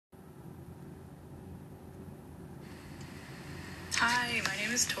Hi, my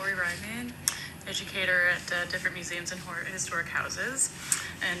name is Tori Ryman, educator at different museums and historic houses.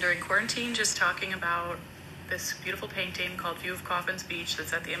 And during quarantine, just talking about this beautiful painting called View of Coffin's Beach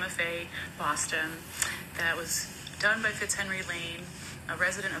that's at the MFA Boston that was done by Fitzhenry Lane, a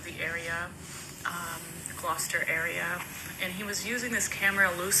resident of the area, Gloucester area. And he was using this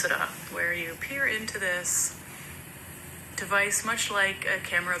camera lucida where you peer into this device much like a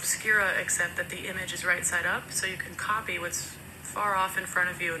camera obscura, except that the image is right side up, so you can copy what's far off in front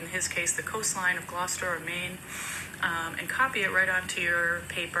of you, in his case the coastline of Gloucester or Maine, and copy it right onto your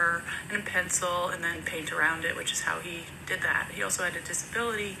paper and a pencil and then paint around it, which is how he did that. He also had a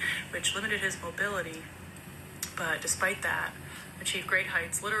disability which limited his mobility, but despite that achieved great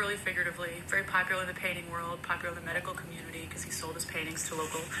heights, literally, figuratively, very popular in the painting world, popular in the medical community because he sold his paintings to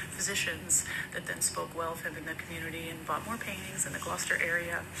local physicians that then spoke well of him in the community and bought more paintings in the Gloucester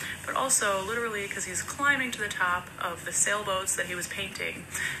area. But also, literally, because he's climbing to the top of the sailboats that he was painting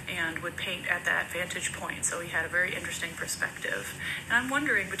and would paint at that vantage point. So he had a very interesting perspective. And I'm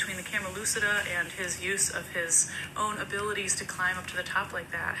wondering, between the camera lucida and his use of his own abilities to climb up to the top like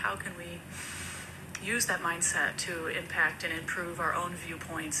that, how can we use that mindset to impact and improve our own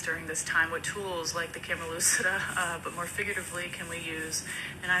viewpoints during this time? What tools like the camera lucida, but more figuratively, can we use?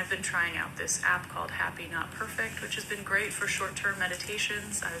 And I've been trying out this app called Happy Not Perfect, which has been great for short-term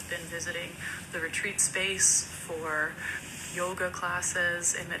meditations. I've been visiting the retreat space for yoga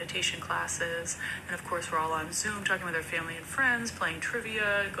classes and meditation classes, and of course we're all on Zoom talking with our family and friends, playing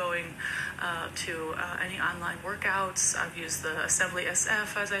trivia, going to any online workouts. I've used the Assembly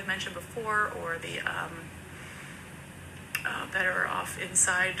SF, as I've mentioned before, or the Better Off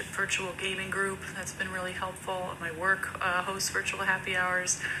Inside virtual gaming group. That's been really helpful. My work hosts virtual happy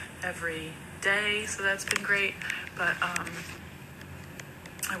hours every day, so that's been great. But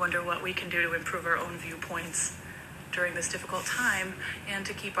I wonder what we can do to improve our own viewpoints during this difficult time, and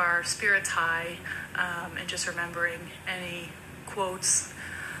to keep our spirits high, and just remembering any quotes.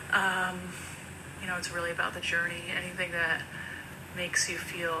 It's really about the journey. Anything that makes you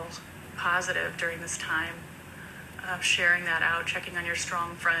feel positive during this time, sharing that out, checking on your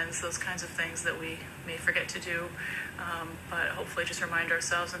strong friends, those kinds of things that we may forget to do, but hopefully just remind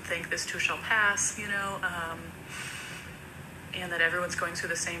ourselves and think this too shall pass, and that everyone's going through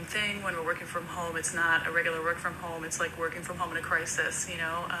the same thing. When we're working from home, it's not a regular work from home. It's like working from home in a crisis,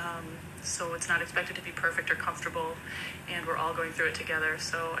 so it's not expected to be perfect or comfortable, and we're all going through it together.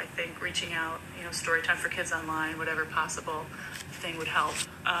 So I think reaching out, story time for kids online, whatever possible thing would help,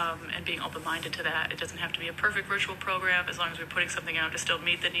 and being open-minded to that. It doesn't have to be a perfect virtual program, as long as we're putting something out to still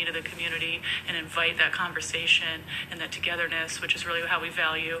meet the need of the community and invite that conversation and that togetherness, which is really how we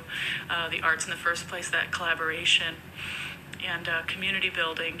value the arts in the first place, that collaboration and community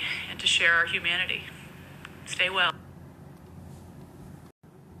building, and to share our humanity. Stay well.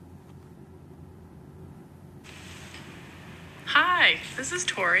 Hi, this is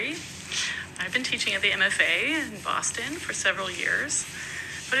Tori. I've been teaching at the MFA in Boston for several years,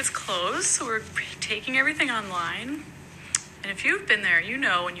 but it's closed, so we're taking everything online. And if you've been there,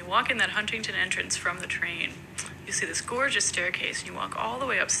 when you walk in that Huntington entrance from the train, you see this gorgeous staircase, and you walk all the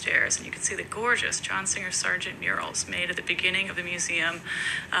way upstairs, and you can see the gorgeous John Singer Sargent murals made at the beginning of the museum's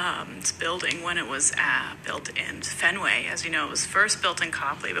building when it was built in Fenway. As you know, it was first built in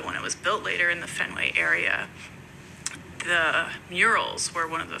Copley, but when it was built later in the Fenway area, the murals were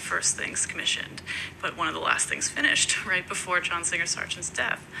one of the first things commissioned, but one of the last things finished right before John Singer Sargent's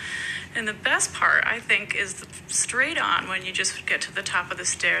death. And the best part, I think, is straight on when you just get to the top of the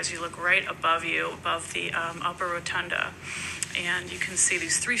stairs. You look right above you, above the upper rotunda, and you can see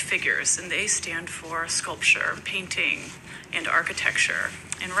these three figures, and they stand for sculpture, painting, and architecture.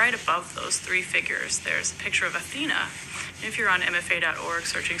 And right above those three figures, there's a picture of Athena. And if you're on mfa.org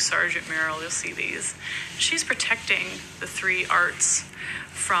searching Sargent mural, you'll see these. She's protecting the three arts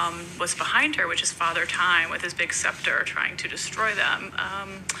from what's behind her, which is Father Time with his big scepter trying to destroy them,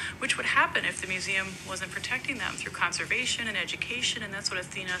 which would happen if the museum wasn't protecting them through conservation and education, and that's what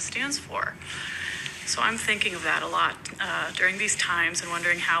Athena stands for. So I'm thinking of that a lot during these times, and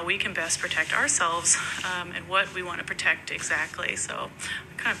wondering how we can best protect ourselves and what we want to protect exactly. So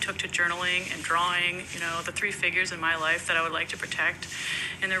I kind of took to journaling and drawing, the three figures in my life that I would like to protect.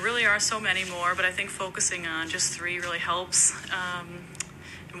 And there really are so many more, but I think focusing on just three really helps.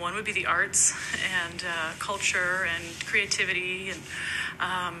 And one would be the arts and culture and creativity and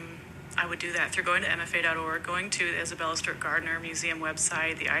I would do that through going to mfa.org, going to the Isabella Stewart Gardner Museum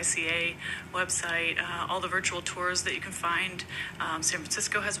website, the ICA website, all the virtual tours that you can find. San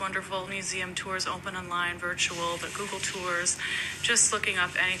Francisco has wonderful museum tours open online, virtual, the Google tours, just looking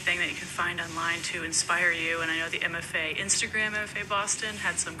up anything that you can find online to inspire you. And I know the MFA Instagram, MFA Boston,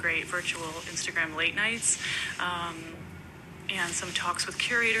 had some great virtual Instagram late nights. And some talks with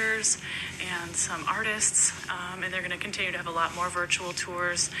curators and some artists, and they're going to continue to have a lot more virtual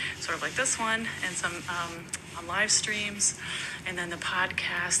tours, sort of like this one, and some on live streams, and then the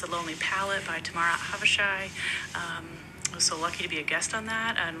podcast, The Lonely Palette by Tamara Havashai. I was so lucky to be a guest on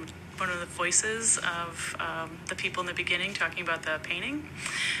that, and one of the voices of the people in the beginning talking about the painting.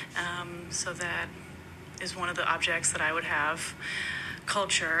 So that is one of the objects that I would have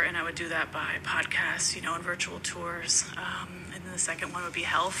culture, and I would do that by podcast, and virtual tours. And then the second one would be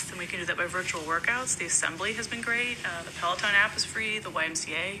health, and we can do that by virtual workouts. The Assembly has been great. The Peloton app is free, the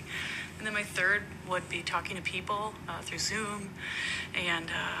YMCA. And then my third would be talking to people through Zoom and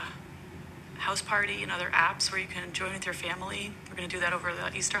House Party and other apps where you can join with your family. We're going to do that over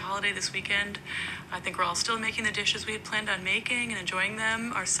the Easter holiday this weekend. I think we're all still making the dishes we had planned on making and enjoying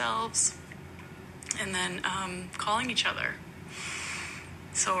them ourselves. And then calling each other.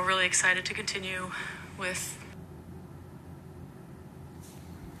 So we're really excited to continue with